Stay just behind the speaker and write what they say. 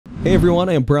Hey everyone,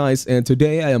 I am Bryce and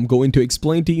today I am going to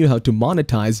explain to you how to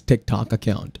monetize TikTok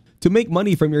account. To make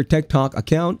money from your TikTok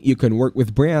account, you can work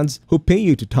with brands who pay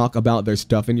you to talk about their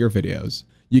stuff in your videos.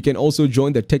 You can also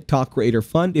join the TikTok Creator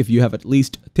Fund if you have at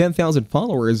least 10,000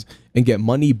 followers and get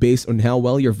money based on how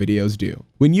well your videos do.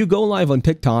 When you go live on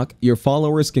TikTok, your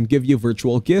followers can give you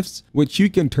virtual gifts, which you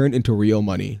can turn into real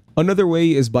money. Another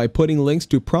way is by putting links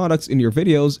to products in your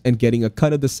videos and getting a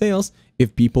cut of the sales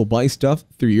if people buy stuff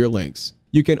through your links.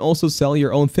 You can also sell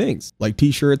your own things, like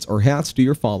t-shirts or hats to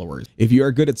your followers. If you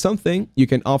are good at something, you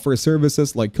can offer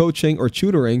services like coaching or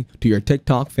tutoring to your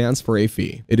TikTok fans for a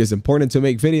fee. It is important to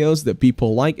make videos that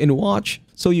people like and watch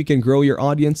so you can grow your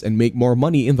audience and make more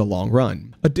money in the long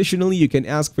run. Additionally, you can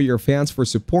ask for your fans for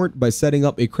support by setting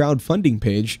up a crowdfunding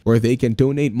page where they can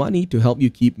donate money to help you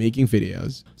keep making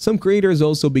videos. Some creators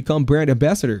also become brand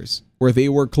ambassadors, where they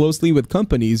work closely with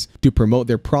companies to promote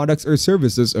their products or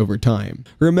services over time.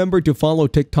 Remember to follow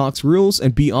TikTok's rules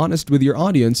and be honest with your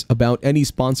audience about any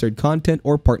sponsored content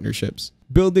or partnerships.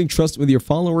 Building trust with your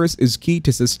followers is key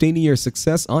to sustaining your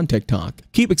success on TikTok.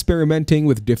 Keep experimenting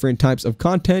with different types of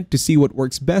content to see what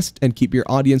works best and keep your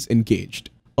audience engaged.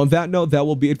 On that note, that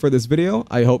will be it for this video.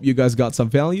 I hope you guys got some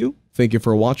value. Thank you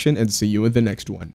for watching and see you in the next one.